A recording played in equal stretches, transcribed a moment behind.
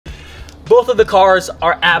Both of the cars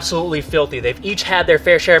are absolutely filthy. They've each had their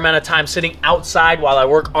fair share amount of time sitting outside while I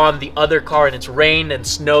work on the other car, and it's rained and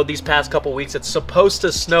snowed these past couple weeks. It's supposed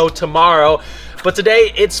to snow tomorrow, but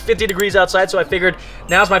today it's 50 degrees outside, so I figured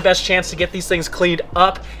now's my best chance to get these things cleaned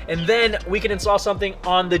up, and then we can install something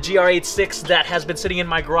on the GR86 that has been sitting in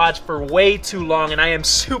my garage for way too long, and I am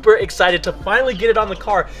super excited to finally get it on the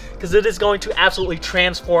car because it is going to absolutely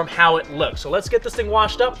transform how it looks. So let's get this thing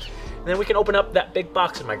washed up, and then we can open up that big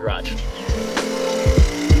box in my garage.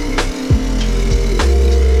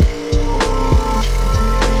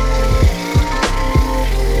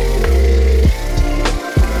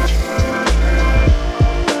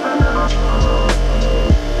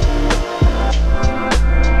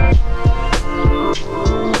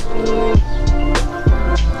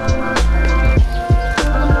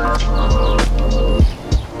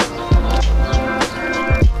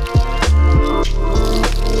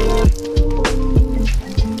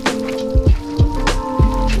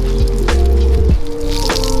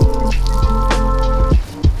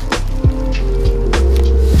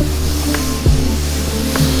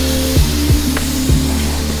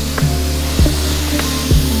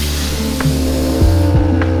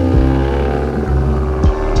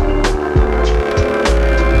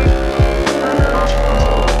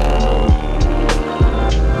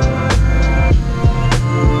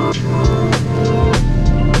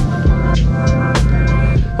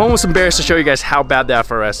 I'm almost embarrassed to show you guys how bad the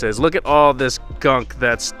FRS is. Look at all this gunk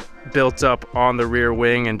that's built up on the rear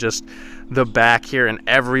wing and just the back here and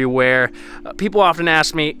everywhere. People often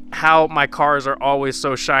ask me how my cars are always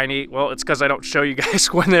so shiny. Well, it's because I don't show you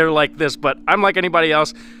guys when they're like this, but I'm like anybody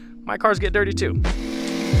else. My cars get dirty too.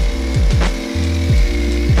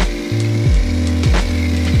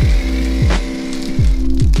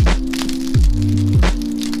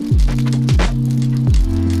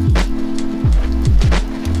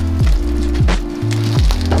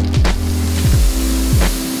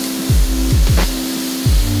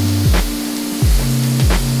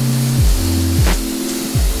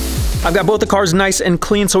 I've got both the cars nice and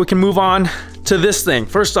clean so we can move on to this thing.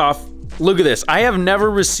 First off, look at this. I have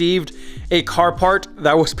never received a car part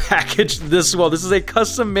that was packaged this well. This is a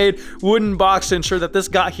custom made wooden box to ensure that this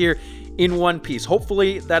got here in one piece.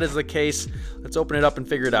 Hopefully that is the case. Let's open it up and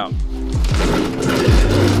figure it out.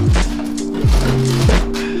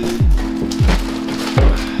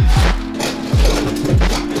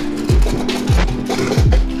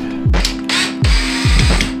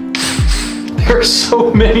 There are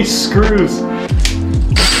so many screws.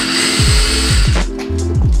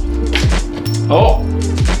 Oh,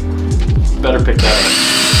 better pick that up.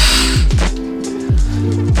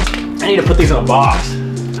 I need to put these in a box.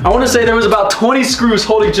 I want to say there was about 20 screws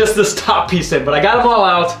holding just this top piece in, but I got them all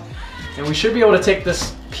out, and we should be able to take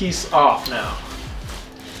this piece off now.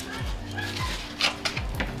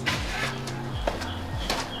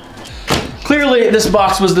 Clearly, this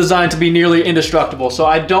box was designed to be nearly indestructible, so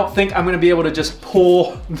I don't think I'm gonna be able to just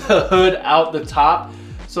pull the hood out the top.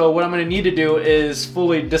 So what I'm gonna need to do is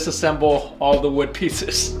fully disassemble all the wood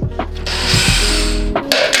pieces.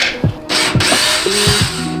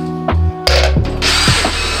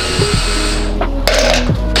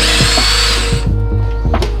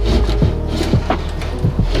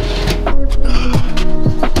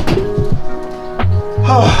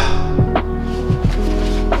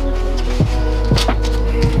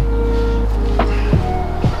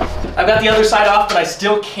 I've got the other side off, but I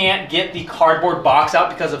still can't get the cardboard box out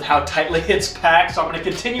because of how tightly it's packed. So I'm going to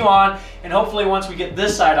continue on, and hopefully once we get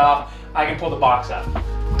this side off, I can pull the box out.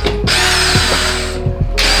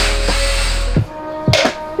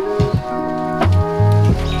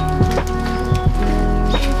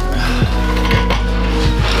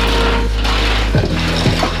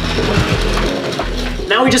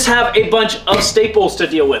 Now we just have a bunch of staples to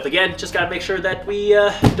deal with. Again, just got to make sure that we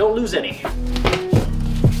don't lose any.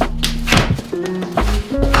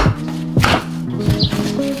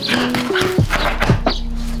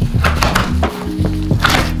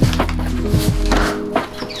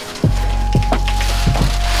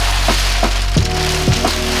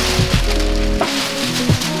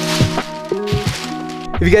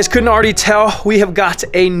 If you guys couldn't already tell, we have got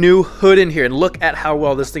a new hood in here, and look at how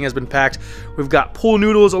well this thing has been packed. We've got pool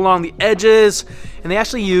noodles along the edges, and they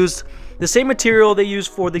actually used the same material they use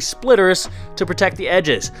for the splitters to protect the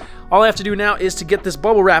edges. All I have to do now is to get this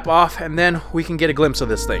bubble wrap off, and then we can get a glimpse of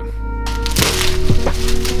this thing.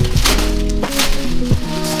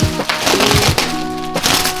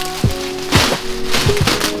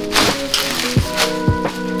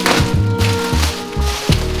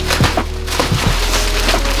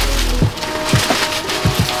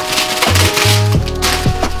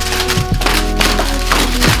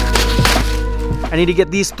 I need to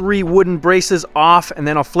get these 3 wooden braces off, and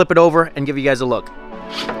then I'll flip it over and give you guys a look.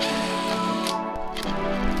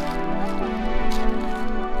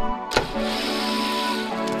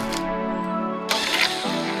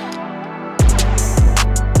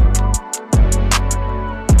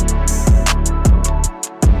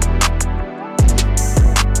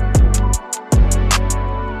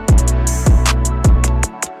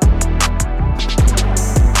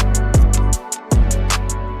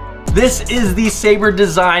 This is the Sayber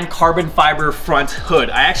Design Carbon Fiber front hood.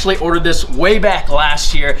 I actually ordered this way back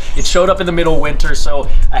last year. It showed up in the middle of winter, so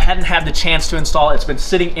I hadn't had the chance to install it. It's been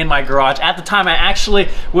sitting in my garage. At the time, I actually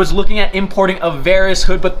was looking at importing a Varus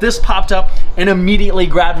hood, but this popped up and immediately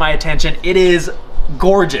grabbed my attention. It is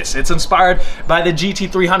gorgeous. It's inspired by the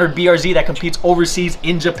GT300 BRZ that competes overseas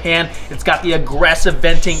in Japan. It's got the aggressive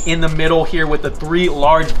venting in the middle here with the 3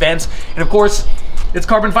 large vents, and of course, it's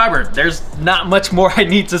carbon fiber. There's not much more I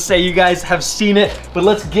need to say. You guys have seen it, but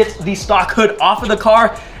let's get the stock hood off of the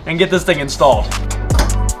car and get this thing installed.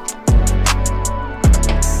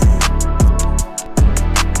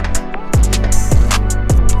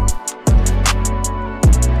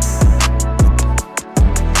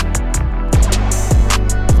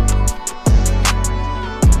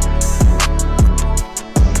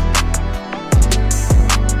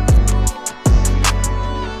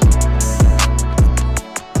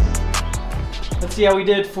 Let's see how we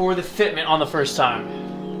did for the fitment on the first time.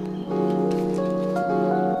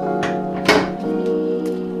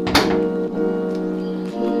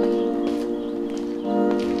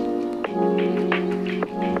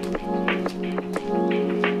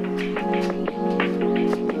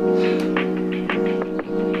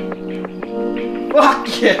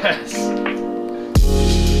 Fuck yes!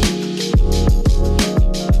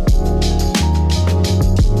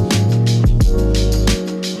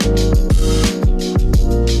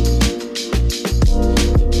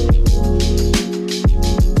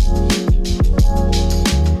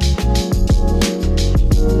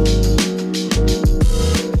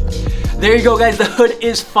 There you go, guys. The hood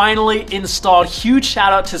is finally installed. Huge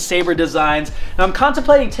shout out to Sayber Designs. Now I'm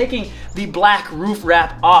contemplating taking the black roof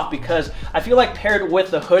wrap off because I feel like paired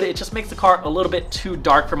with the hood, it just makes the car a little bit too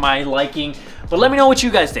dark for my liking. But let me know what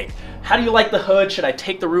you guys think. How do you like the hood? Should I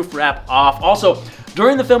take the roof wrap off? Also,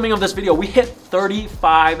 during the filming of this video, we hit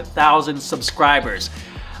 35,000 subscribers.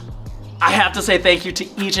 I have to say thank you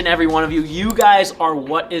to each and every one of you. You guys are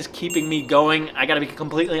what is keeping me going. I gotta be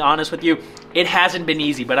completely honest with you. It hasn't been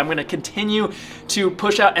easy, but I'm gonna continue to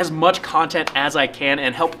push out as much content as I can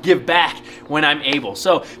and help give back when I'm able.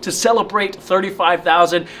 So to celebrate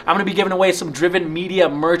 35,000, I'm gonna be giving away some Driven Media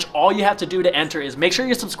merch. All you have to do to enter is make sure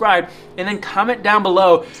you subscribe and then comment down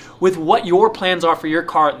below with what your plans are for your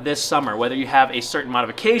car this summer, whether you have a certain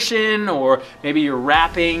modification or maybe you're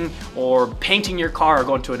wrapping or painting your car or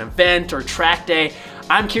going to an event or track day.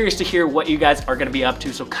 I'm curious to hear what you guys are gonna be up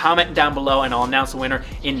to, so comment down below and I'll announce the winner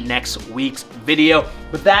in next week's video.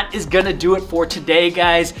 But that is gonna do it for today,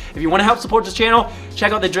 guys. If you wanna help support this channel,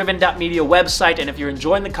 check out the driven.media website, and if you're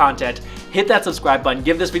enjoying the content, hit that subscribe button,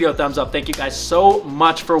 give this video a thumbs up. Thank you guys so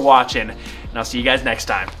much for watching, and I'll see you guys next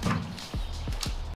time.